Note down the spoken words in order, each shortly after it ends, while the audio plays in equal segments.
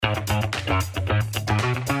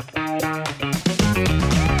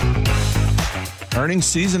Earnings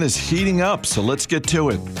season is heating up, so let's get to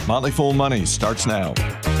it. Motley Fool Money starts now.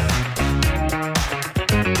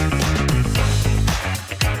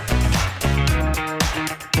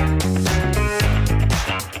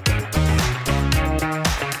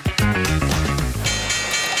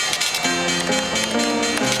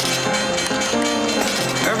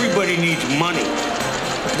 Everybody needs money.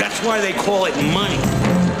 That's why they call it money.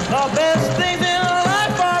 The best things in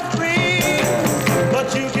life are free,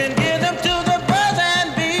 but you can give them to the birds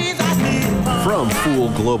and bees. From Fool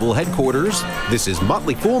Global Headquarters, this is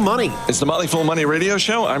Motley Fool Money. It's the Motley Fool Money radio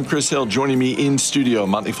show. I'm Chris Hill. Joining me in studio,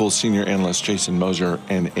 Motley Fool senior analyst Jason Moser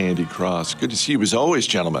and Andy Cross. Good to see you as always,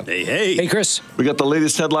 gentlemen. Hey. Hey, Chris. We got the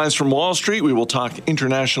latest headlines from Wall Street. We will talk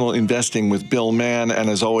international investing with Bill Mann. And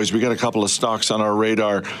as always, we got a couple of stocks on our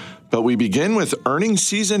radar. But we begin with earnings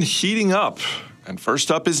season heating up. And first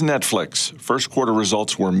up is Netflix. First quarter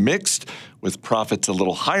results were mixed, with profits a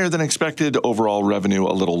little higher than expected, overall revenue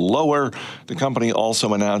a little lower. The company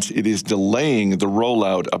also announced it is delaying the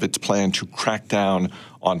rollout of its plan to crack down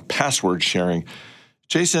on password sharing.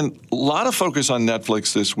 Jason, a lot of focus on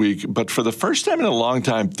Netflix this week, but for the first time in a long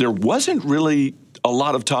time, there wasn't really a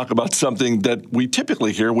lot of talk about something that we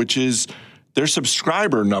typically hear, which is their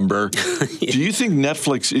subscriber number. Yeah. Do you think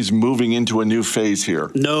Netflix is moving into a new phase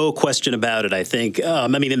here? No question about it, I think.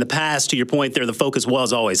 In the past, to your point there, the focus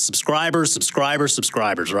was always subscribers,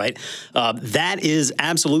 right? That is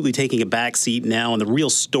absolutely taking a back seat now, and the real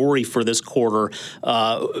story for this quarter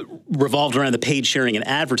revolved around the paid sharing and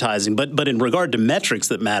advertising. But in regard to metrics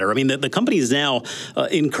that matter, the company is now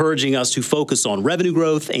encouraging us to focus on revenue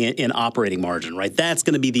growth and operating margin, right? That's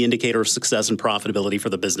going to be the indicator of success and profitability for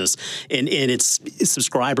the business. And its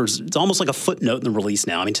subscribers, it's almost like a footnote in the release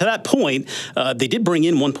now. To that point, they did bring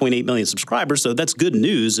in 1.8 million subscribers, so that's good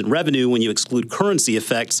news. And revenue, when you exclude currency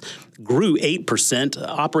effects, grew 8%.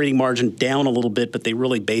 Operating margin down a little bit, but they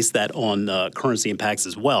really based that on currency impacts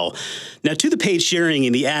as well. Now, to the paid sharing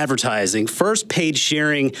and the advertising. First, paid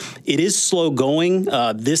sharing, it is slow going.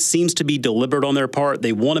 This seems to be deliberate on their part.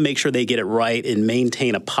 They want to make sure they get it right and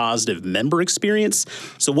maintain a positive member experience.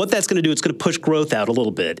 So what that's going to do, it's going to push growth out a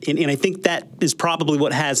little bit. And I think that is probably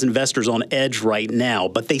what has investors on edge right now.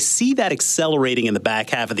 But they see that accelerating in the back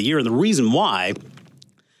half of the year. And the reason why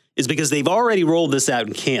is because they've already rolled this out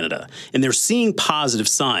in Canada, and they're seeing positive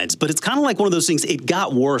signs. But it's kind of like one of those things, it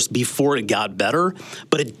got worse before it got better,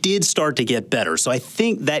 but it did start to get better. So I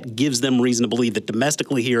think that gives them reason to believe that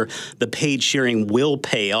domestically here, the paid sharing will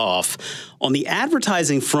pay off. On the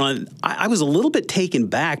advertising front, I was a little bit taken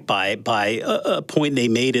back by a point they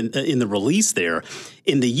made in the release there.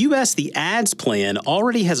 In the U.S., the ads plan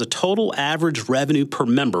already has a total average revenue per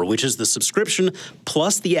member, which is the subscription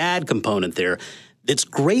plus the ad component there. It's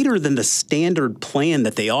greater than the standard plan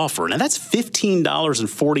that they offer. Now, that's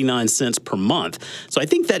 $15.49 per month. So I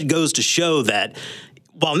think that goes to show that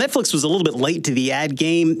while Netflix was a little bit late to the ad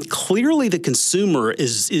game, clearly the consumer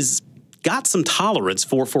is got some tolerance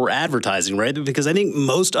for advertising, right? Because I think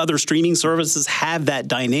most other streaming services have that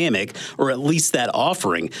dynamic, or at least that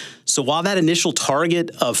offering. So while that initial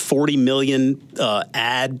target of 40 million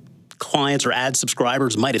ad clients or ad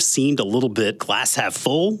subscribers might have seemed a little bit glass half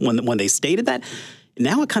full when they stated that,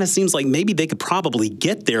 now it kind of seems like maybe they could probably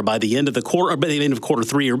get there by the end of the quarter, or by the end of quarter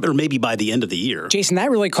three, or maybe by the end of the year. Jason, that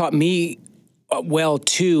really caught me well,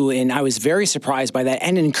 too, and I was very surprised by that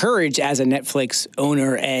and encouraged as a Netflix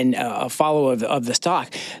owner and a follower of the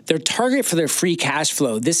stock. Their target for their free cash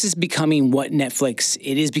flow, this is becoming what Netflix,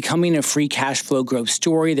 it is becoming a free cash flow growth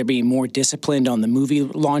story. They're being more disciplined on the movie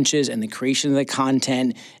launches and the creation of the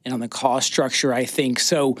content and on the cost structure, I think.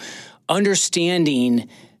 So understanding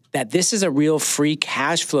that this is a real free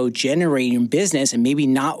cash flow generating business and maybe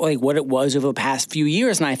not like what it was over the past few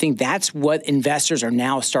years. And I think that's what investors are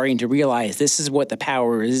now starting to realize. This is what the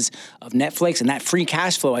power is of Netflix, and that free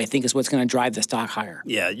cash flow, I think, is what's going to drive the stock higher.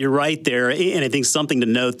 Yeah, you're right there. And I think something to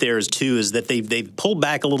note there is, too, is that they've pulled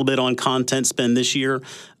back a little bit on content spend this year.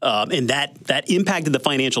 And that impacted the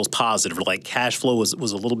financials positive. Like cash flow was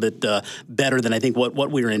a little bit better than I think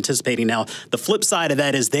what we were anticipating. Now, the flip side of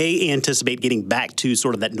that is they anticipate getting back to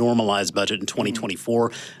sort of that normalized budget in 2024,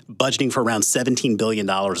 budgeting for around $17 billion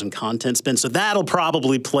in content spend. So that'll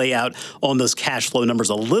probably play out on those cash flow numbers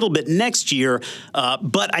a little bit next year.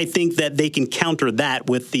 But I think that they can counter that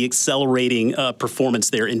with the accelerating performance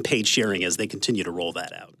there in paid sharing as they continue to roll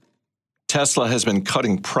that out. Tesla has been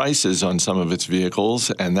cutting prices on some of its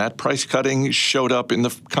vehicles, and that price cutting showed up in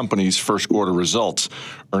the company's first quarter results.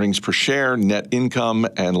 Earnings per share, net income,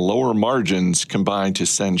 and lower margins combined to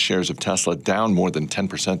send shares of Tesla down more than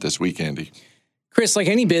 10% this week, Andy. Chris, like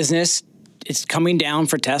any business, it's coming down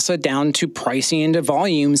for Tesla down to pricing into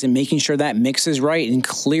volumes and making sure that mix is right. And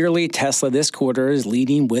clearly, Tesla this quarter is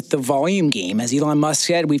leading with the volume game. As Elon Musk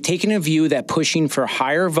said, we've taken a view that pushing for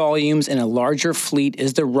higher volumes and a larger fleet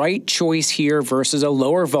is the right choice here versus a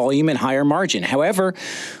lower volume and higher margin. However,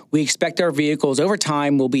 we expect our vehicles over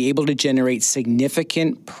time will be able to generate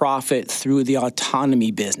significant profit through the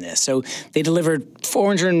autonomy business. So they delivered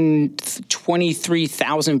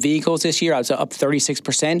 423,000 vehicles this year. That's up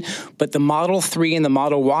 36%. But the Model 3 and the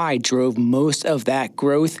Model Y drove most of that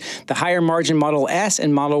growth. The higher margin Model S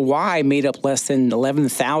and Model Y made up less than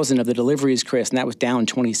 11,000 of the deliveries, Chris, and that was down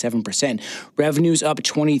 27%. Revenues up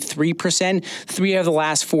 23%. 3 of the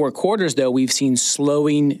last 4 quarters, though, we've seen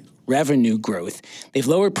slowing revenue growth. They've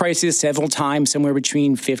lowered prices several times, somewhere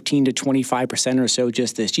between 15 to 25% or so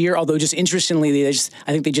just this year. Although, just interestingly, I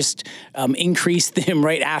think they just increased them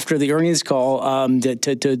right after the earnings call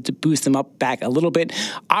to boost them up back a little bit.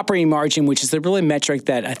 Operating margin, which is the really metric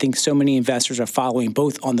that I think so many investors are following,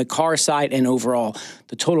 both on the car side and overall.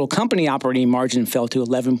 The total company operating margin fell to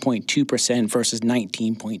 11.2% versus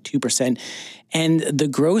 19.2%. And the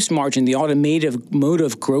gross margin, the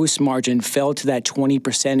automotive gross margin, fell to that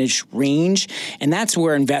 20% range. And that's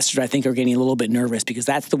where investors, I think, are getting a little bit nervous because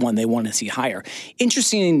that's the one they want to see higher.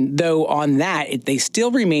 Interesting, though, on that, they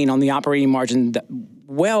still remain on the operating margin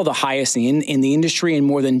the highest in the industry and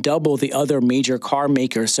more than double the other major car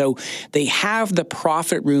makers. So they have the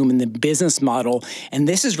profit room in the business model, and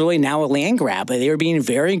this is really now a land grab. They are being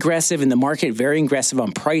very aggressive in the market, very aggressive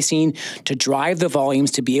on pricing to drive the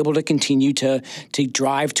volumes to be able to continue to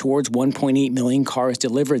drive towards 1.8 million cars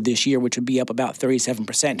delivered this year, which would be up about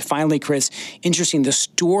 37%. Finally, Chris, interesting, the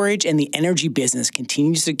storage and the energy business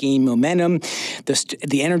continues to gain momentum.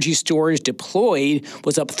 The energy storage deployed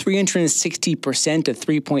was up 360% to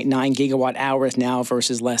 3.9 gigawatt hours now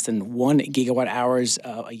versus less than 1 gigawatt hours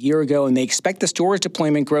a year ago. And they expect the storage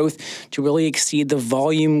deployment growth to really exceed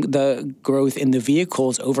the growth in the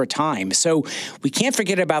vehicles over time. So we can't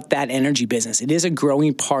forget about that energy business. It is a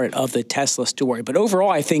growing part of the Tesla story. But overall,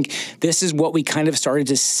 I think this is what we kind of started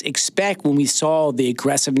to expect when we saw the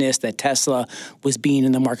aggressiveness that Tesla was being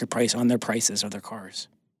in the market price on their prices of their cars.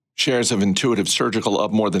 Shares of Intuitive Surgical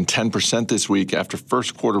up more than 10% this week after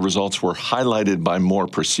first quarter results were highlighted by more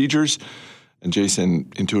procedures. And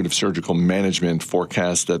Jason, Intuitive Surgical Management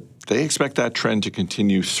forecasts that they expect that trend to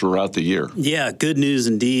continue throughout the year. Yeah, good news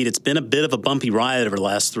indeed. It's been a bit of a bumpy ride over the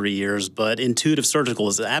last 3 years, but Intuitive Surgical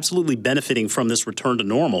is absolutely benefiting from this return to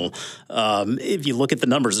normal. If you look at the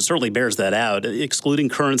numbers, it certainly bears that out. Excluding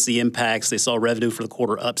currency impacts, they saw revenue for the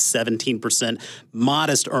quarter up 17%,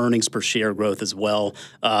 modest earnings per share growth as well.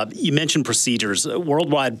 You mentioned procedures.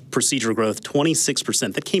 Worldwide procedure growth,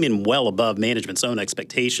 26%. That came in well above management's own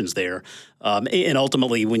expectations there. And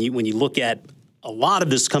ultimately, when you look at a lot of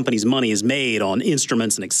this company's money is made on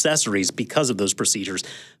instruments and accessories because of those procedures.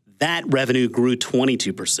 That revenue grew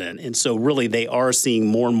 22%. And so really they are seeing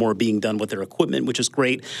more and more being done with their equipment, which is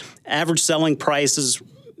great. Average selling prices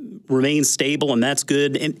remain stable, and that's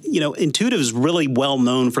good. And, Intuitive is really well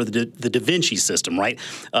known for the Da Vinci system, right?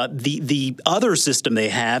 The other system they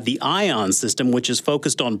have, the Ion system, which is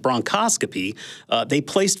focused on bronchoscopy, they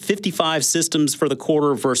placed 55 systems for the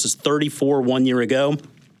quarter versus 34 1 year ago.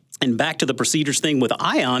 And back to the procedures thing with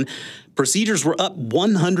Ion, procedures were up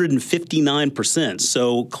 159%.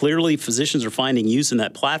 So clearly physicians are finding use in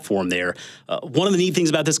that platform there. One of the neat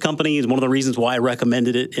things about this company is one of the reasons why I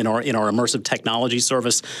recommended it in our immersive technology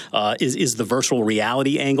service is the virtual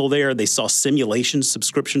reality angle there. They saw simulation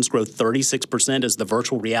subscriptions grow 36% as the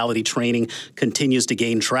virtual reality training continues to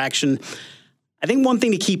gain traction. I think one thing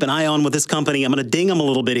to keep an eye on with this company, I'm going to ding them a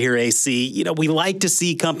little bit here, AC. We like to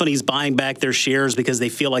see companies buying back their shares because they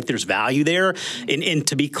feel like there's value there. And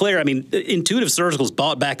to be clear, Intuitive Surgical's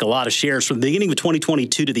bought back a lot of shares from the beginning of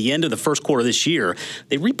 2022 to the end of the first quarter of this year.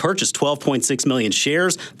 They repurchased 12.6 million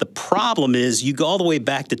shares. The problem is you go all the way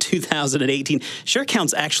back to 2018. Share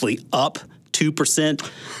count's actually up 2%.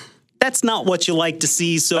 That's not what you like to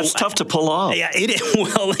see. So that's tough to pull off. Yeah,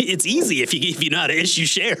 it's easy if you know how to issue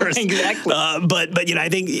shares. Exactly. But I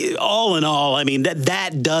think all in all,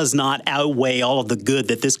 that does not outweigh all of the good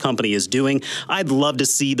that this company is doing. I'd love to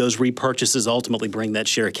see those repurchases ultimately bring that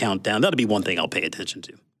share count down. That'll be one thing I'll pay attention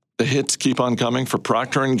to. The hits keep on coming for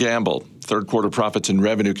Procter & Gamble. Third quarter profits and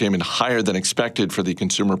revenue came in higher than expected for the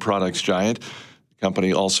consumer products giant. The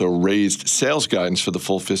company also raised sales guidance for the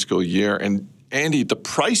full fiscal year. And Andy, the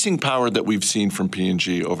pricing power that we've seen from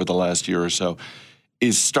P&G over the last year or so,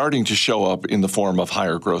 is starting to show up in the form of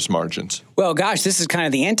higher gross margins. Well, gosh, this is kind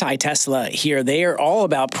of the anti-Tesla here. They are all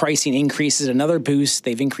about pricing increases, another boost.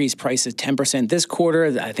 They've increased prices 10% this quarter.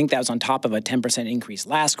 I think that was on top of a 10% increase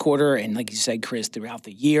last quarter. And like you said, Chris, throughout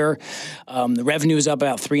the year, the revenue is up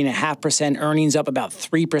about 3.5%, earnings up about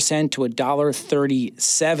 3% to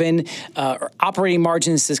 $1.37. Operating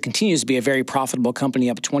margins, this continues to be a very profitable company,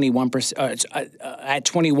 up 21% at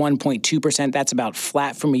 21.2%. That's about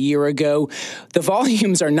flat from a year ago. The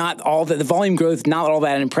volumes are not all that, the volume growth not all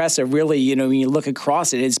that impressive, really. When you look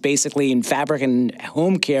across it, it's basically in fabric and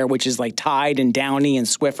home care, which is like Tide and Downy and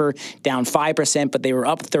Swiffer, down 5%, but they were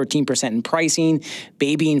up 13% in pricing.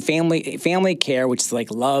 Baby and family care, which is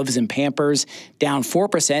like Loves and Pampers, down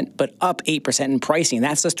 4%, but up 8% in pricing.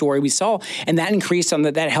 That's the story we saw, and that increased on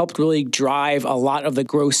that helped really drive a lot of the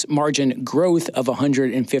gross margin growth of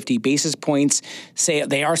 150 basis points.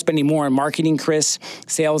 They are spending more on marketing, Chris.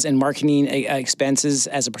 Sales and marketing expenses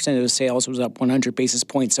as a percentage of sales was up 100 basis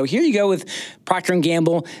points. So here you go with Procter &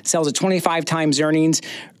 Gamble, sells at 25 times earnings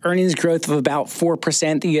growth of about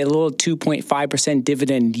 4%. They get a little 2.5%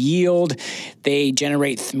 dividend yield. They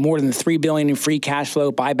generate more than $3 billion in free cash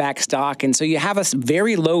flow, buy back stock. And so you have a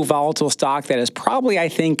very low volatile stock that is probably, I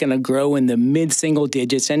think, going to grow in the mid-single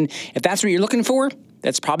digits. And if that's what you're looking for,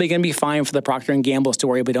 that's probably going to be fine for the Procter & Gamble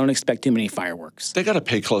story, but don't expect too many fireworks. They got to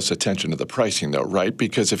pay close attention to the pricing, though, right?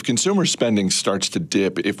 Because if consumer spending starts to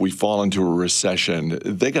dip, if we fall into a recession,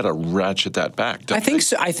 they got to ratchet that back. I think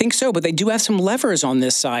so, but they do have some levers on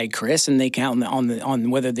this side, Chris, and they count on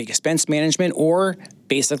whether the expense management or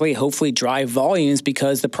basically hopefully drive volumes,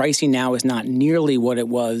 because the pricing now is not nearly what it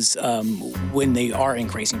was when they are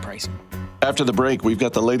increasing pricing. After the break, we've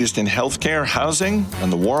got the latest in healthcare, housing,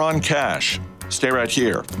 and the war on cash. Stay right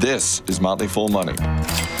here. This is Motley Fool Money.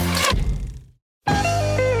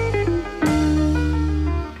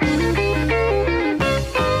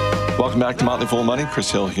 Welcome back to Motley Fool Money. Chris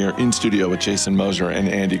Hill here in studio with Jason Moser and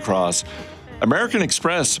Andy Cross. American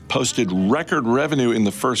Express posted record revenue in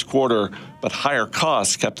the first quarter, but higher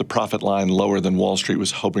costs kept the profit line lower than Wall Street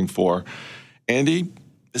was hoping for. Andy,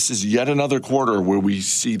 this is yet another quarter where we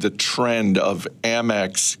see the trend of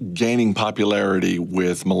Amex gaining popularity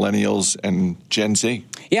with millennials and Gen Z.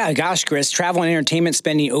 Yeah, gosh, Chris, travel and entertainment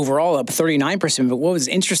spending overall up 39%. But what was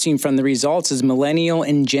interesting from the results is millennial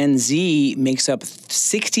and Gen Z makes up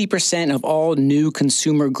 60% of all new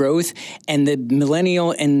consumer growth. And the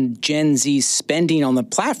millennial and Gen Z spending on the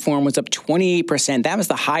platform was up 28%. That was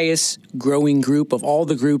the highest growing group of all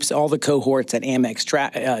the groups, all the cohorts that Amex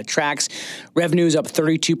tracks. Revenues up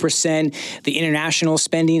 32%. The international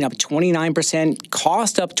spending up 29%,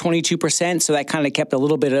 cost up 22%. So that kind of kept a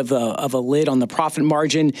little bit of a lid on the profit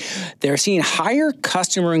margin. They're seeing higher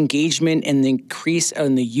customer engagement and the increase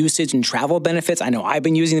in the usage and travel benefits. I know I've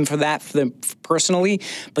been using them for that personally,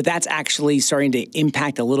 but that's actually starting to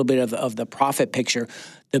impact a little bit of the profit picture.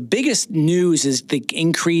 The biggest news is the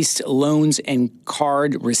increased loans and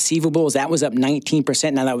card receivables. That was up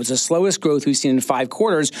 19%. Now, that was the slowest growth we've seen in 5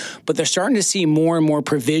 quarters, but they're starting to see more and more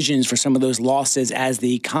provisions for some of those losses as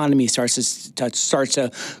the economy starts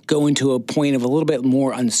to go into a point of a little bit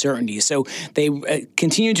more uncertainty. So they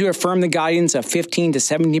continue to affirm the guidance of 15 to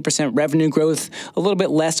 17% revenue growth, a little bit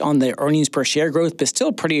less on the earnings per share growth, but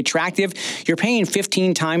still pretty attractive. You're paying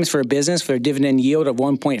 15 times for a business for a dividend yield of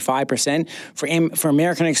 1.5%. For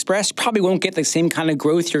American Express, probably won't get the same kind of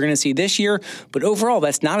growth you're going to see this year, but overall,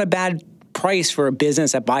 that's not a bad price for a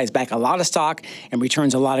business that buys back a lot of stock and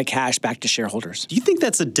returns a lot of cash back to shareholders. Do you think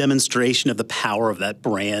that's a demonstration of the power of that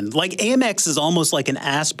brand? Like, Amex is almost like an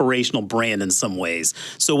aspirational brand in some ways.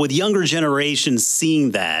 So with younger generations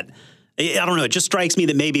seeing that, I don't know. It just strikes me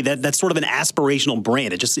that maybe that's sort of an aspirational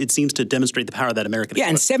brand. It seems to demonstrate the power of that American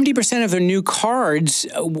Express. And 70% of their new cards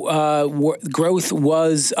growth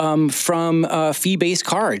was from fee-based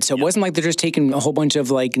cards. So it wasn't like they're just taking a whole bunch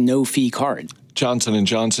of no-fee cards. Johnson &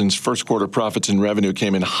 Johnson's first quarter profits and revenue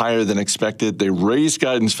came in higher than expected. They raised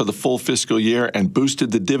guidance for the full fiscal year and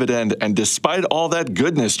boosted the dividend. And despite all that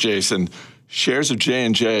goodness, Jason, shares of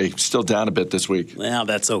J&J still down a bit this week. Well,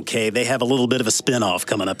 that's okay. They have a little bit of a spinoff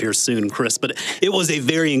coming up here soon, Chris. But it was a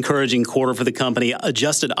very encouraging quarter for the company.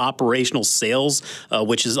 Adjusted operational sales,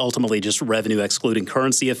 which is ultimately just revenue excluding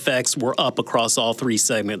currency effects, were up across all 3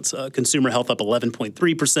 segments. Consumer health up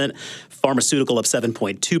 11.3%, pharmaceutical up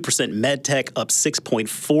 7.2%, medtech up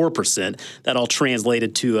 6.4%. That all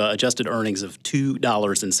translated to adjusted earnings of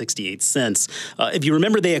 $2.68. If you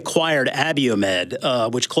remember, they acquired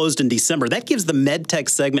Abiomed, which closed in December. That gives the medtech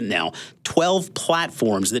segment now 12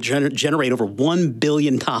 platforms that generate over $1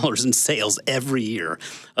 billion in sales every year.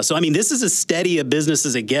 So, I mean, this is as steady a business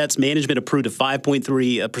as it gets. Management approved a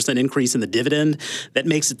 5.3% increase in the dividend. That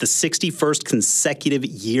makes it the 61st consecutive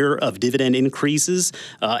year of dividend increases,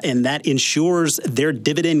 and that ensures their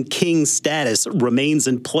dividend king status remains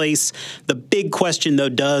in place. The big question, though,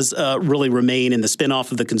 does really remain in the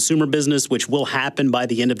spinoff of the consumer business, which will happen by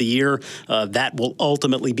the end of the year. That will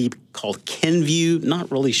ultimately be called Kenvue.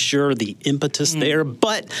 Not really sure the impetus there,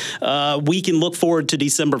 but we can look forward to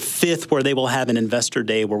December 5th, where they will have an investor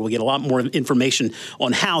day where we'll get a lot more information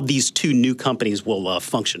on how these two new companies will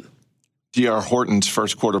function. D.R. Horton's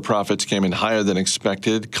first quarter profits came in higher than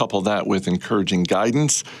expected. Couple that with encouraging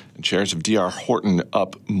guidance, and shares of D.R. Horton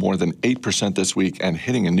up more than 8% this week and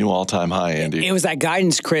hitting a new all-time high, Andy. It was that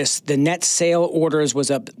guidance, Chris. The net sale orders was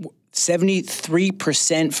up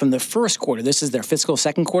 73% from the first quarter. This is their fiscal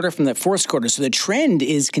second quarter from the first quarter. So the trend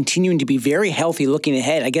is continuing to be very healthy looking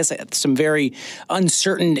ahead. I guess some very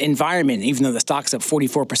uncertain environment, even though the stock's up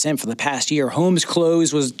 44% for the past year. Homes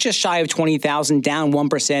closed was just shy of 20,000, down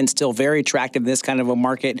 1%, still very attractive in this kind of a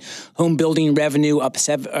market. Home building revenue up at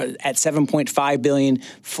 $7.5 billion,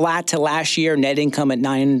 flat to last year. Net income at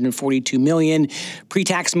 $942 million.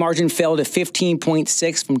 Pre-tax margin fell to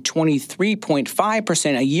 15.6% from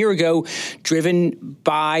 23.5% a year ago, driven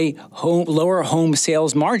by lower home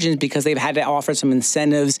sales margins because they've had to offer some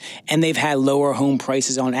incentives and they've had lower home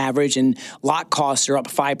prices on average, and lot costs are up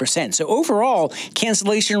 5%. So overall,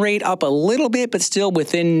 cancellation rate up a little bit, but still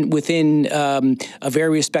within a very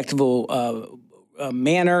respectable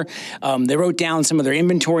manner. They wrote down some of their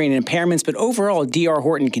inventory and impairments, but overall, D.R.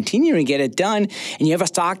 Horton continuing to get it done. And you have a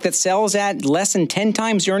stock that sells at less than 10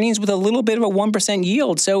 times earnings with a little bit of a 1%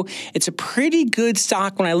 yield. So it's a pretty good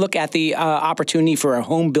stock when I look at the opportunity for a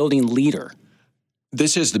home building leader.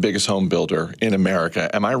 This is the biggest home builder in America.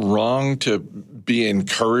 Am I wrong to be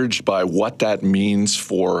encouraged by what that means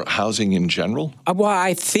for housing in general? Well,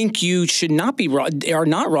 I think you should not be wrong, or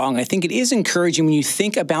not wrong. I think it is encouraging when you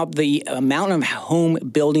think about the amount of home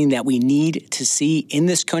building that we need to see in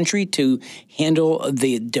this country to handle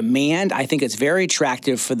the demand. I think it's very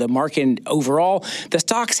attractive for the market overall. The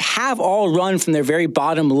stocks have all run from their very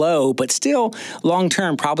bottom low, but still,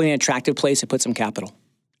 long-term, probably an attractive place to put some capital.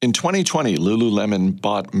 In 2020, Lululemon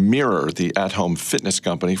bought Mirror, the at-home fitness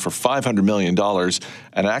company, for $500 million,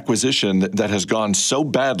 an acquisition that has gone so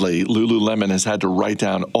badly, Lululemon has had to write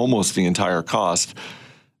down almost the entire cost.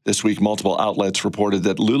 This week, multiple outlets reported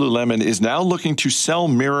that Lululemon is now looking to sell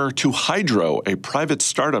Mirror to Hydro, a private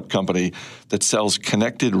startup company that sells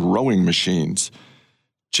connected rowing machines.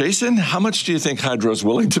 Jason, how much do you think Hydro's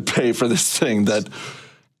willing to pay for this thing that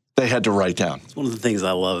they had to write down? It's one of the things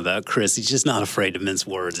I love about Chris. He's just not afraid to mince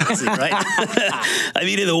words, is he, right? I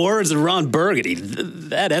mean, in the words of Ron Burgundy,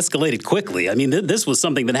 that escalated quickly. I mean, this was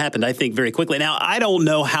something that happened, I think, very quickly. Now, I don't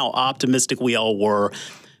know how optimistic we all were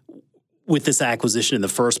with this acquisition in the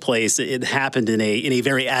first place. It happened in a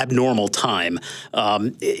very abnormal time.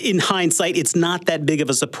 In hindsight, it's not that big of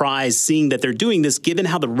a surprise seeing that they're doing this, given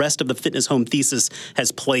how the rest of the fitness home thesis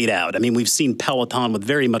has played out. I mean, we've seen Peloton with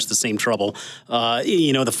very much the same trouble.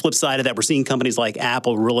 The flip side of that, we're seeing companies like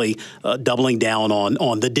Apple really doubling down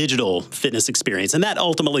on the digital fitness experience. And that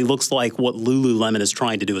ultimately looks like what Lululemon is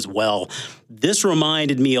trying to do as well. This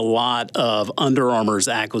reminded me a lot of Under Armour's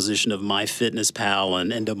acquisition of MyFitnessPal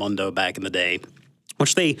and Endomondo back in the day,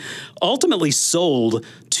 which they ultimately sold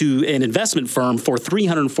to an investment firm for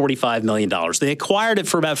 $345 million. They acquired it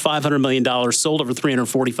for about $500 million, sold it for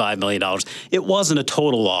 $345 million. It wasn't a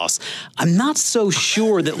total loss. I'm not so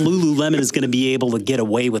sure that Lululemon is going to be able to get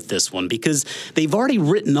away with this one because they've already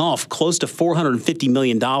written off close to $450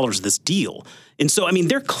 million this deal. And so, I mean,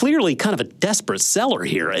 they're clearly kind of a desperate seller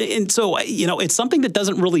here. And so, it's something that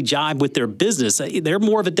doesn't really jibe with their business. They're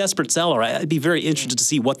more of a desperate seller. I'd be very interested to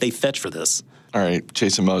see what they fetch for this. All right,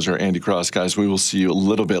 Jason Moser, Andy Cross, guys, we will see you a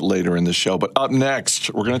little bit later in the show. But up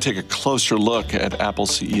next, we're going to take a closer look at Apple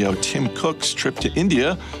CEO Tim Cook's trip to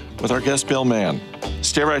India with our guest, Bill Mann.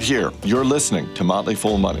 Stay right here. You're listening to Motley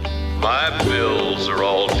Fool Money. My bills are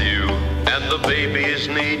all due, and the babies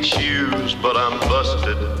need shoes, but I'm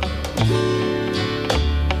busted.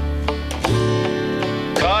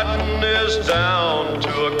 Cotton is down to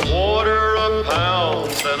 $0.25 pound,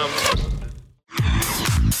 and I'm...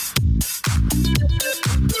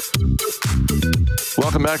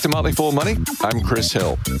 Welcome back to Motley Fool Money. I'm Chris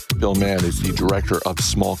Hill. Bill Mann is the Director of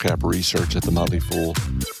Small Cap Research at the Motley Fool.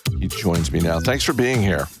 He joins me now. Thanks for being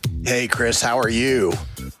here. Hey, Chris, how are you?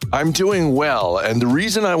 I'm doing well, and the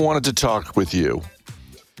reason I wanted to talk with you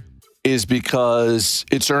is because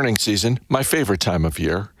it's earnings season, my favorite time of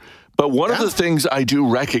year. But one of the things I do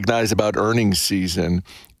recognize about earnings season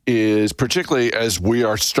is, particularly as we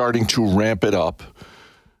are starting to ramp it up,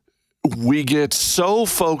 we get so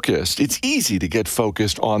focused. It's easy to get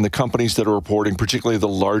focused on the companies that are reporting, particularly the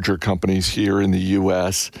larger companies here in the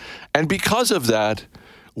U.S. And because of that,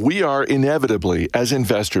 we are inevitably, as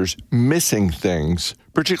investors, missing things,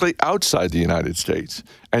 particularly outside the United States.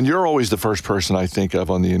 And you're always the first person I think of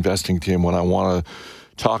on the investing team when I want to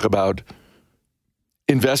talk about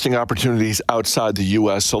investing opportunities outside the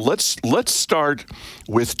U.S. So let's start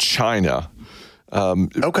with China.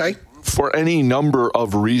 Okay. For any number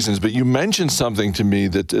of reasons, but you mentioned something to me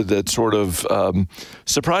that sort of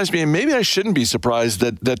surprised me, and maybe I shouldn't be surprised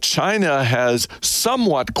that China has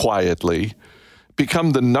somewhat quietly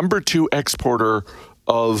become the number 2 exporter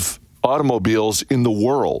of automobiles in the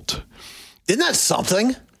world. Isn't that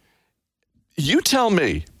something? You tell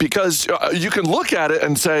me, because you can look at it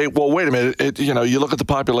and say, well, wait a minute, you look at the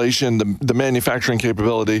population, the manufacturing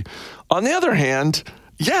capability. On the other hand,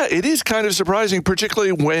 yeah, it is kind of surprising,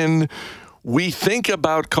 particularly when we think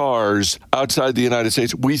about cars outside the United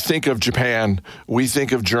States. We think of Japan. We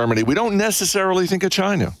think of Germany. We don't necessarily think of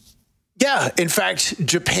China. Yeah, in fact,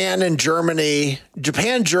 Japan, Germany,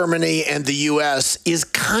 and the U.S. is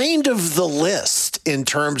kind of the list in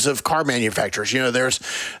terms of car manufacturers.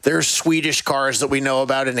 There's Swedish cars that we know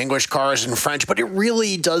about, and English cars and French, but it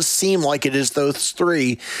really does seem like it is those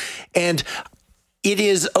three. And it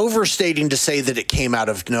is overstating to say that it came out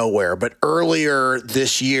of nowhere, but earlier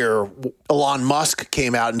this year, Elon Musk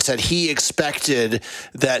came out and said he expected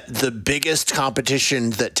that the biggest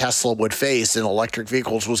competition that Tesla would face in electric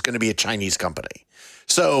vehicles was going to be a Chinese company.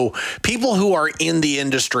 So people who are in the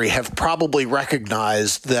industry have probably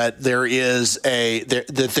recognized that there is a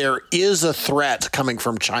threat coming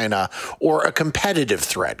from China, or a competitive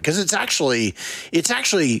threat, because it's actually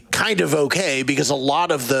kind of okay, because a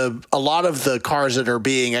lot of the cars that are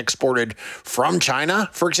being exported from China,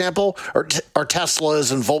 for example, are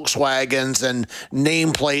Teslas and Volkswagens and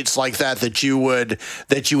nameplates like that you would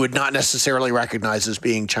not necessarily recognize as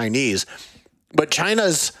being Chinese. But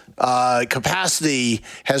China's capacity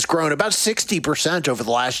has grown about 60% over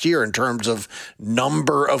the last year in terms of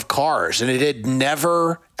number of cars, and it had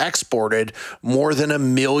never exported more than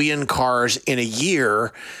 1 million cars in a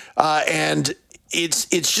year, and it's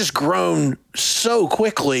just grown so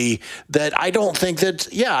quickly that I don't think that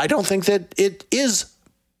it is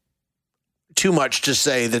too much to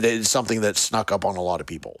say that it's something that snuck up on a lot of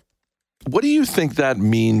people. What do you think that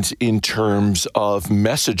means in terms of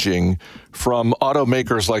messaging from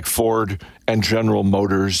automakers like Ford and General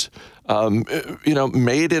Motors?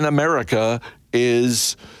 Made in America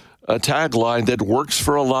is a tagline that works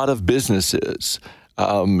for a lot of businesses.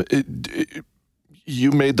 You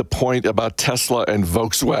made the point about Tesla and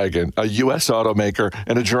Volkswagen, a U.S. automaker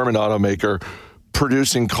and a German automaker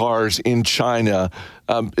producing cars in China.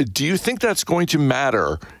 Do you think that's going to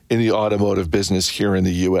matter in the automotive business here in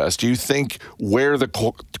the U.S.? Do you think where the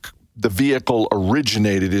vehicle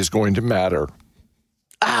originated is going to matter?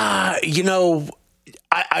 I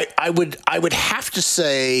would have to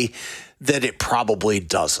say that it probably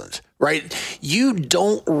doesn't. Right? You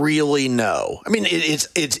don't really know. I mean,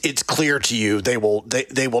 it's clear to you. They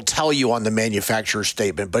will tell you on the manufacturer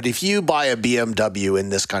statement. But if you buy a BMW in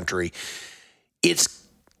this country, it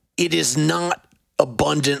is not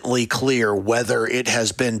abundantly clear whether it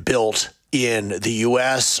has been built in the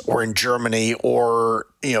U.S. or in Germany or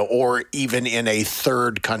even in a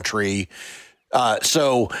third country.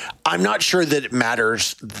 So I'm not sure that it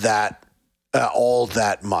matters that all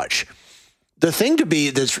that much. The thing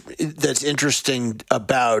that's interesting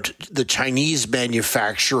about the Chinese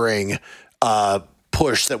manufacturing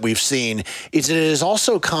push that we've seen is that it has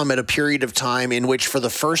also come at a period of time in which, for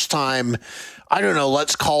the first time, I don't know,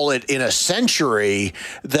 let's call it in a century,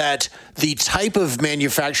 that the type of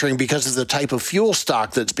manufacturing, because of the type of fuel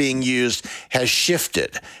stock that's being used, has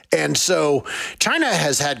shifted. And so China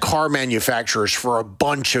has had car manufacturers for a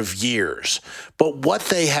bunch of years, but what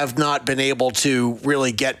they have not been able to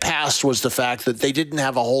really get past was the fact that they didn't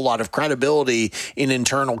have a whole lot of credibility in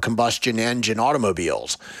internal combustion engine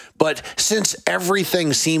automobiles. But since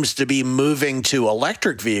everything seems to be moving to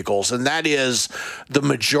electric vehicles, and that is the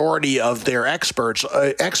majority of their exports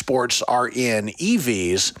are in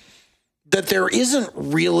EVs, that there isn't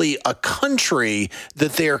really a country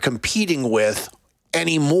that they are competing with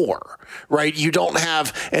anymore, right? You don't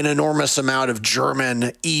have an enormous amount of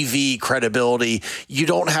German EV credibility. You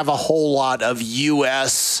don't have a whole lot of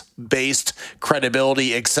US-based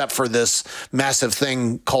credibility, except for this massive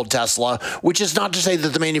thing called Tesla, which is not to say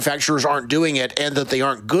that the manufacturers aren't doing it and that they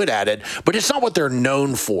aren't good at it, but it's not what they're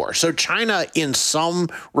known for. So China, in some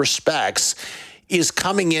respects, is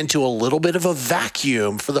coming into a little bit of a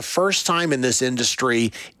vacuum for the first time in this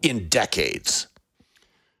industry in decades.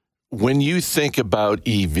 when you think about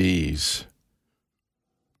EVs,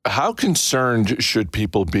 how concerned should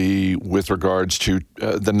people be with regards to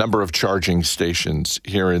the number of charging stations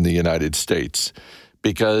here in the United States?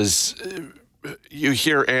 Because you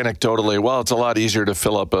hear anecdotally, well, it's a lot easier to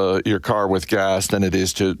fill up your car with gas than it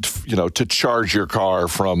is to charge your car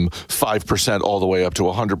from 5% all the way up to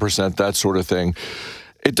 100%, that sort of thing.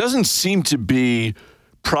 It doesn't seem to be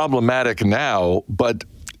problematic now, but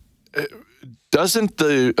doesn't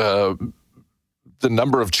the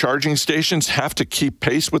number of charging stations have to keep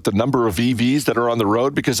pace with the number of EVs that are on the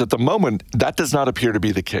road? Because at the moment, that does not appear to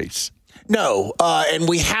be the case. No, and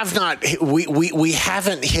we have not. We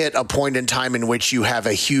haven't hit a point in time in which you have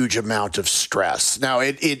a huge amount of stress. Now,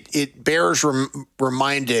 it bears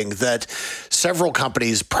reminding that several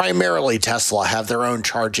companies, primarily Tesla, have their own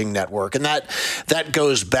charging network, and that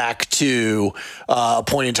goes back to a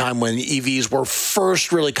point in time when EVs were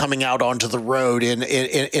first really coming out onto the road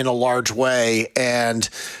in a large way, and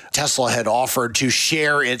Tesla had offered to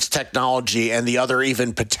share its technology, and the other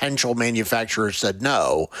even potential manufacturers said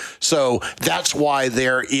no. So that's why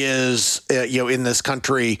there is, in this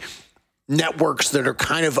country, networks that are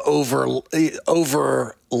kind of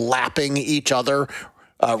overlapping each other.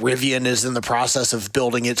 Rivian is in the process of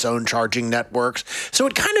building its own charging networks. So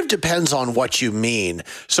it kind of depends on what you mean.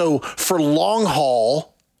 So for long haul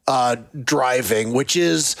driving, which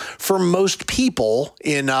is for most people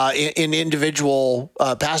in individual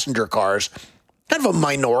passenger cars, kind of a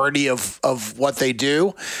minority of what they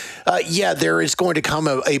do. There is going to come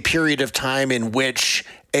a period of time in which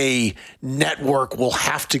a network will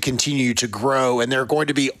have to continue to grow, and there are going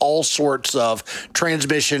to be all sorts of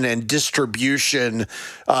transmission and distribution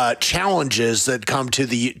challenges that come to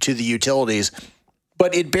the utilities.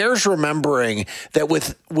 But it bears remembering that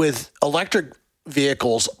with electric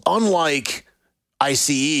vehicles, unlike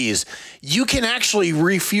ICEs, you can actually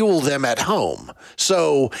refuel them at home.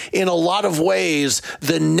 So in a lot of ways,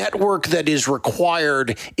 the network that is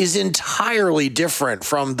required is entirely different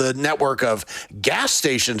from the network of gas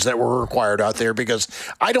stations that were required out there, because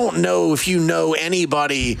I don't know if you know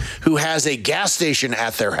anybody who has a gas station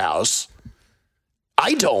at their house.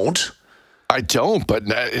 I don't, but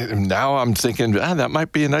now I'm thinking, that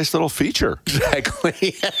might be a nice little feature.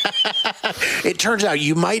 Exactly. It turns out,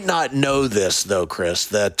 you might not know this, though, Chris,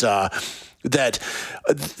 that the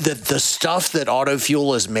stuff that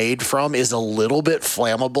autofuel is made from is a little bit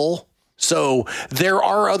flammable. So there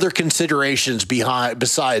are other considerations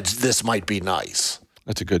besides this might be nice.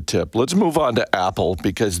 That's a good tip. Let's move on to Apple,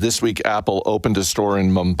 because this week Apple opened a store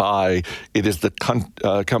in Mumbai. It is the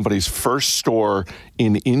company's first store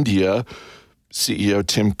in India. CEO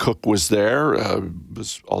Tim Cook was there,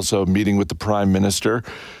 was also meeting with the Prime Minister.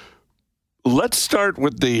 Let's start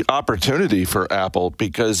with the opportunity for Apple,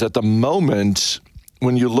 because at the moment,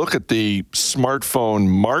 when you look at the smartphone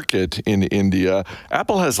market in India,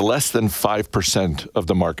 Apple has less than 5% of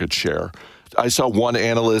the market share. I saw one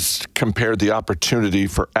analyst compared the opportunity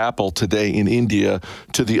for Apple today in India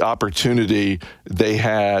to the opportunity they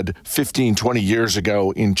had 15, 20 years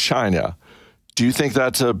ago in China. Do you think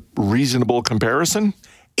that's a reasonable comparison?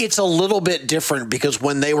 It's a little bit different, because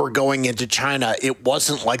when they were going into China, it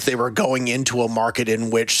wasn't like they were going into a market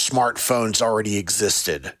in which smartphones already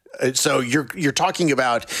existed. So you're talking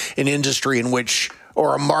about an industry in which,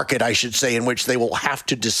 or a market, I should say, in which they will have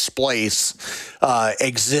to displace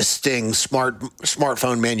existing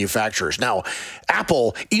smartphone manufacturers. Now,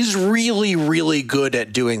 Apple is really, really good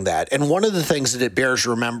at doing that. And one of the things that it bears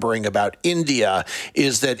remembering about India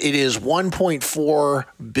is that it is 1.4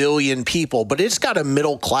 billion people, but it's got a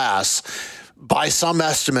middle class, by some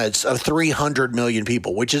estimates, of 300 million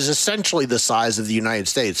people, which is essentially the size of the United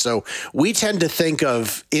States. So we tend to think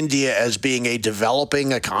of India as being a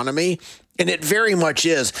developing economy, and it very much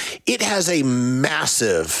is. It has a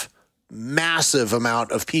massive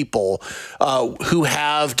amount of people who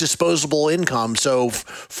have disposable income. So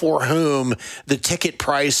for whom the ticket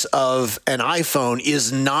price of an iPhone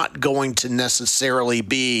is not going to necessarily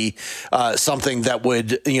be something that would,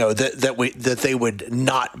 that they would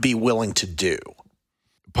not be willing to do.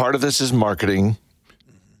 Part of this is marketing.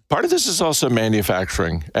 Part of this is also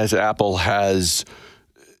manufacturing, as Apple has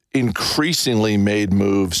increasingly made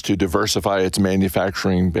moves to diversify its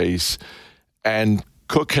manufacturing base. And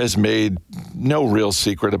Cook has made no real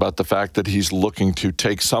secret about the fact that he's looking to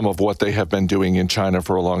take some of what they have been doing in China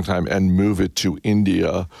for a long time and move it to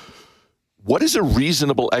India. What is a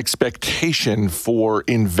reasonable expectation for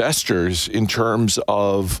investors in terms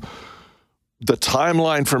of the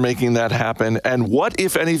timeline for making that happen? And what,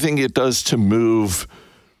 if anything, it does to move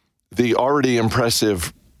the already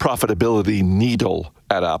impressive profitability needle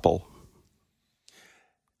at Apple?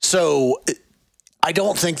 So I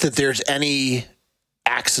don't think that there's any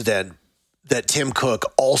accident that Tim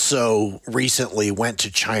Cook also recently went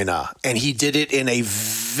to China, and he did it in a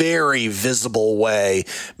very visible way,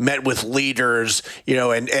 met with leaders,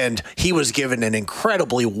 and he was given an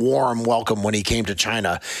incredibly warm welcome when he came to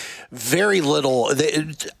China. Very little.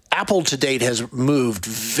 Apple to date has moved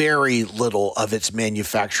very little of its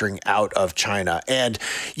manufacturing out of China. And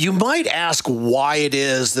you might ask why it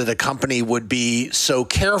is that a company would be so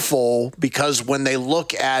careful, because when they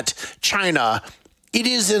look at China, it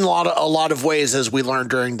is in a lot of ways, as we learned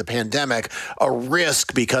during the pandemic, a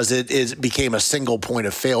risk because it became a single point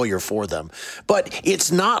of failure for them. But it's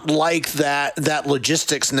not like that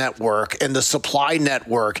logistics network and the supply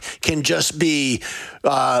network can just be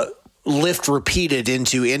lift repeated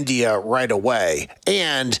into India right away.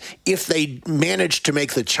 And if they manage to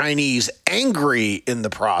make the Chinese angry in the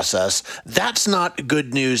process, that's not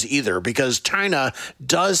good news either, because China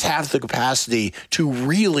does have the capacity to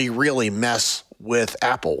really, really mess with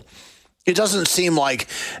Apple. It doesn't seem like,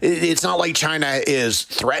 it's not like China is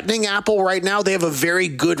threatening Apple right now. They have a very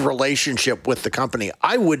good relationship with the company.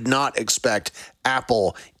 I would not expect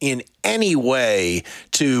Apple in any way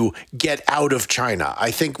to get out of China. I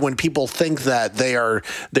think when people think that,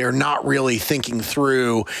 they're not really thinking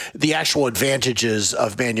through the actual advantages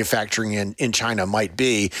of manufacturing in China might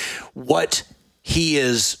be. What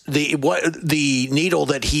the needle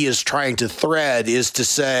that he is trying to thread is to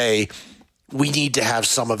say, we need to have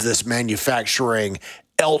some of this manufacturing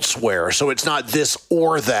elsewhere. So it's not this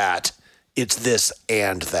or that, it's this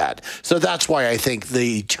and that. So that's why I think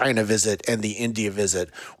the China visit and the India visit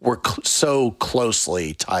were so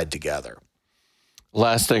closely tied together.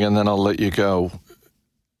 Last thing, and then I'll let you go.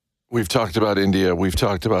 We've talked about India. We've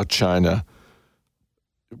talked about China.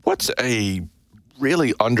 What's a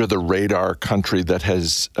really under the radar country that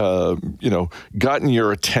has, gotten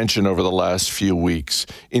your attention over the last few weeks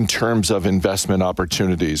in terms of investment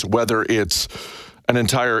opportunities, whether it's an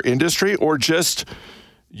entire industry or just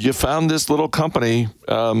you found this little company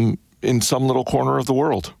in some little corner of the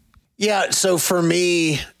world? Yeah. So for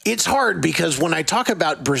me, it's hard because when I talk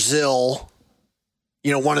about Brazil,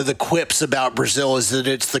 one of the quips about Brazil is that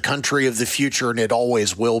it's the country of the future, and it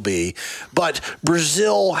always will be. But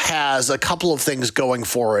Brazil has a couple of things going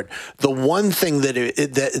for it. The one thing that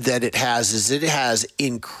it has is it has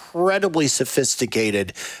incredibly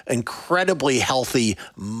sophisticated, incredibly healthy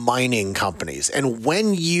mining companies. And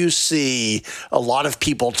when you see a lot of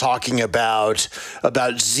people talking about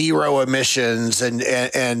zero emissions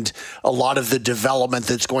and a lot of the development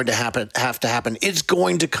that's going to have to happen, it's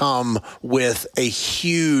going to come with a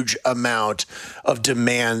huge amount of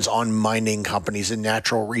demands on mining companies and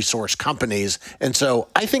natural resource companies. And so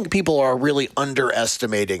I think people are really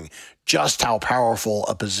underestimating just how powerful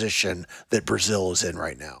a position that Brazil is in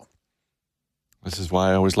right now. This is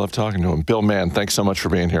why I always love talking to him. Bill Mann, thanks so much for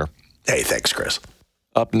being here. Hey, thanks, Chris.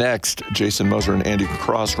 Up next, Jason Moser and Andy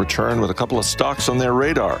Cross return with a couple of stocks on their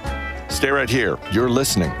radar. Stay right here. You're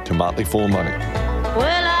listening to Motley Fool Money.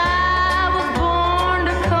 Well, I was born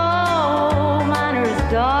a coal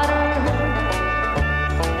miner's daughter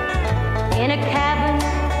in a cabin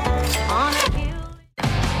on a hill.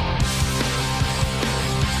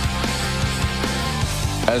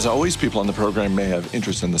 As always, people on the program may have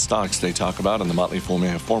interest in the stocks they talk about, and the Motley Fool may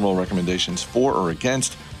have formal recommendations for or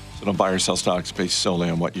against, so don't buy or sell stocks based solely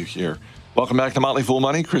on what you hear. Welcome back to Motley Fool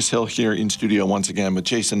Money. Chris Hill here in studio once again with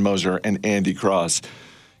Jason Moser and Andy Cross.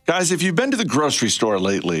 Guys, if you've been to the grocery store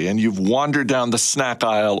lately and you've wandered down the snack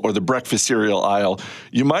aisle or the breakfast cereal aisle,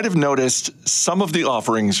 you might have noticed some of the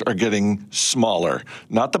offerings are getting smaller.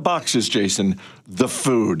 Not the boxes, Jason, the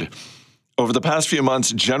food. Over the past few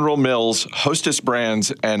months, General Mills, Hostess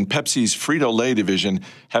Brands, and Pepsi's Frito-Lay division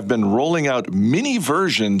have been rolling out mini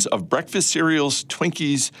versions of breakfast cereals,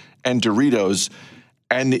 Twinkies, and Doritos,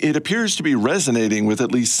 and it appears to be resonating with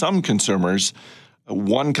at least some consumers.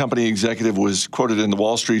 One company executive was quoted in the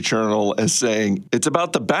Wall Street Journal as saying, "It's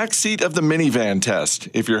about the backseat of the minivan test.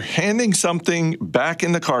 If you're handing something back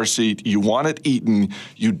in the car seat, you want it eaten,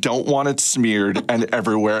 you don't want it smeared and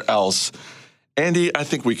everywhere else." Andy, I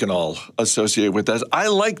think we can all associate with that. I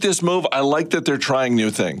like this move. I like that they're trying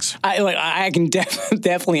new things. I can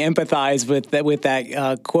definitely empathize with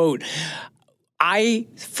that quote. I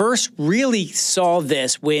first really saw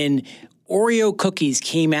this when Oreo cookies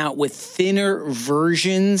came out with thinner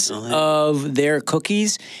versions of their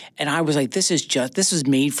cookies. And I was like, this is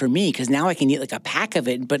made for me, because now I can eat like a pack of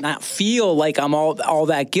it, but not feel like I'm all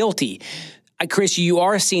that guilty. Chris, you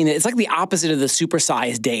are seeing it. It's like the opposite of the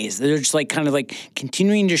supersized days. They're just like kind of like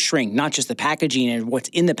continuing to shrink, not just the packaging and what's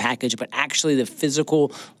in the package, but actually the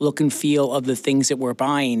physical look and feel of the things that we're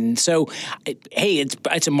buying. And so, hey,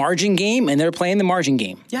 it's a margin game, and they're playing the margin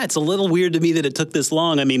game. Yeah, it's a little weird to me that it took this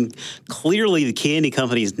long. I mean, clearly the candy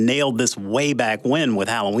companies nailed this way back when with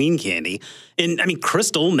Halloween candy. And, I mean,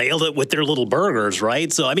 Crystal nailed it with their little burgers,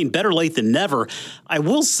 right? So, I mean, better late than never. I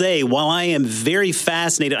will say, while I am very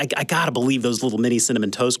fascinated, I got to believe those little mini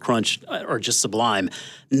Cinnamon Toast Crunch are just sublime.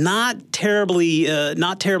 Not terribly, I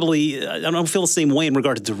don't feel the same way in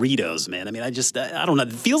regard to Doritos, man. I mean, I don't know.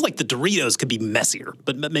 It feels like the Doritos could be messier,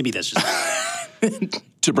 but maybe that's just...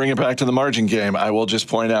 To bring it back to the margin game, I will just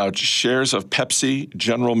point out shares of Pepsi,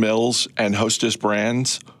 General Mills, and Hostess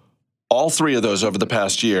brands, all three of those over the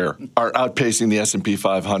past year are outpacing the S&P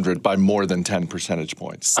 500 by more than 10 percentage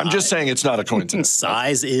points. I'm just saying it's not a coincidence.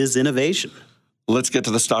 Size is innovation. Let's get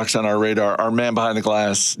to the stocks on our radar. Our man behind the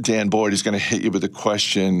glass, Dan Boyd, is going to hit you with a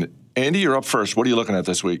question. Andy, you're up first. What are you looking at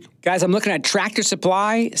this week? Guys, I'm looking at Tractor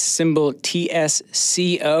Supply, symbol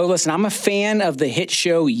TSCO. Listen, I'm a fan of the hit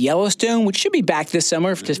show Yellowstone, which should be back this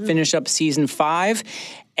summer to finish up season 5.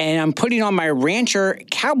 And I'm putting on my rancher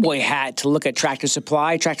cowboy hat to look at Tractor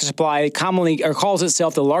Supply. Tractor Supply commonly calls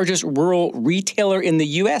itself the largest rural retailer in the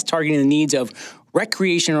U.S., targeting the needs of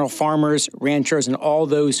recreational farmers, ranchers, and all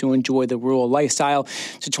those who enjoy the rural lifestyle.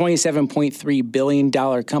 It's a $27.3 billion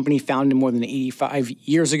company founded more than 85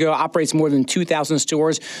 years ago, operates more than 2,000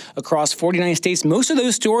 stores across 49 states. Most of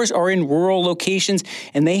those stores are in rural locations,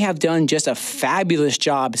 and they have done just a fabulous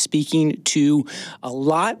job speaking to a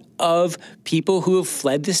lot of people who have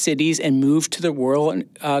fled the cities and moved to the rural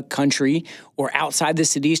country or outside the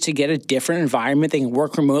cities to get a different environment. They can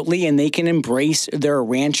work remotely, and they can embrace their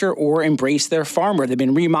rancher or embrace their farmer. They've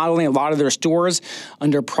been remodeling a lot of their stores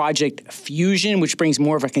under Project Fusion, which brings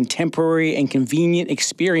more of a contemporary and convenient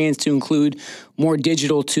experience to include more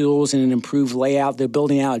digital tools and an improved layout. They're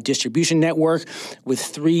building out a distribution network with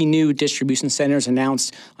 3 new distribution centers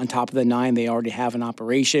announced on top of the 9 they already have in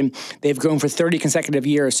operation. They've grown for 30 consecutive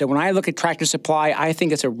years. So when I look at Tractor Supply, I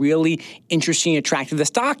think it's a really interesting, attractive. The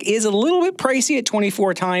stock is a little bit pricey at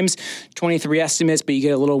 24 times 23 estimates, but you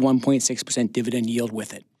get a little 1.6% dividend yield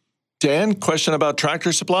with it. Dan, question about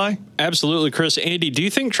Tractor Supply? Absolutely, Chris. Andy, do you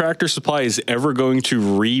think Tractor Supply is ever going to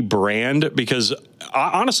rebrand? Because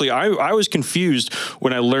honestly, I was confused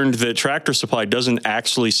when I learned that Tractor Supply doesn't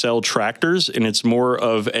actually sell tractors, and it's more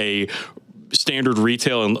of a standard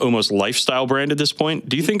retail and almost lifestyle brand at this point.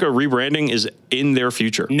 Do you think a rebranding is in their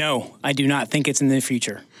future? No, I do not think it's in their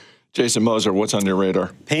future. Jason Moser, what's on your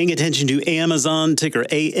radar? Paying attention to Amazon, ticker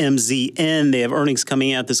AMZN. They have earnings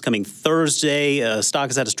coming out this coming Thursday. Stock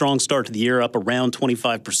has had a strong start to the year, up around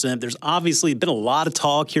 25%. There's obviously been a lot of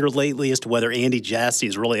talk here lately as to whether Andy Jassy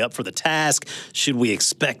is really up for the task. Should we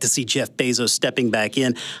expect to see Jeff Bezos stepping back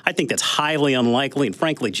in? I think that's highly unlikely, and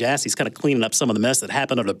frankly, Jassy's kind of cleaning up some of the mess that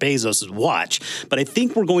happened under Bezos' watch. But I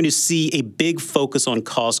think we're going to see a big focus on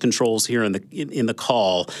cost controls here in the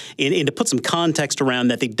call. And to put some context around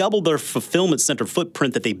that, they doubled their fulfillment center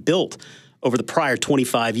footprint that they built over the prior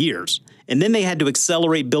 25 years. And then they had to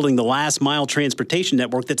accelerate building the last mile transportation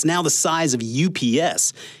network that's now the size of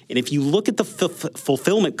UPS. And if you look at the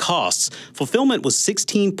fulfillment costs, fulfillment was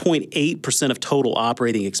 16.8% of total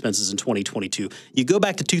operating expenses in 2022. You go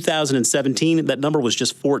back to 2017, that number was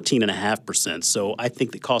just 14.5%. So I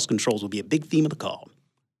think that cost controls will be a big theme of the call.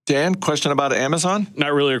 Dan, question about Amazon?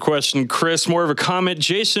 Not really a question, Chris. More of a comment.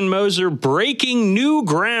 Jason Moser breaking new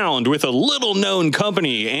ground with a little-known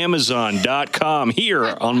company, Amazon.com, here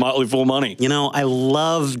on Motley Fool Money. You know, I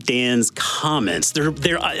love Dan's comments.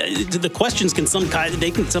 The questions can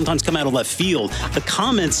sometimes come out of left field. The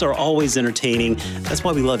comments are always entertaining. That's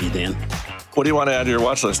why we love you, Dan. What do you want to add to your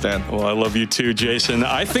watch list, Dan? Well, I love you too, Jason.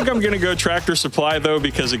 I think I'm going to go Tractor Supply, though,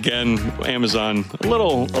 because, again, Amazon, a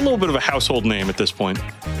little bit of a household name at this point.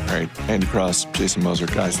 All right. Andy Cross, Jason Moser,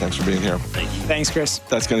 guys, thanks for being here. Thank you. Thanks, Chris.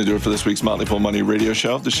 That's going to do it for this week's Motley Fool Money radio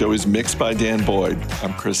show. The show is mixed by Dan Boyd.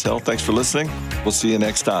 I'm Chris Hill. Thanks for listening. We'll see you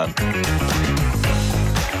next time.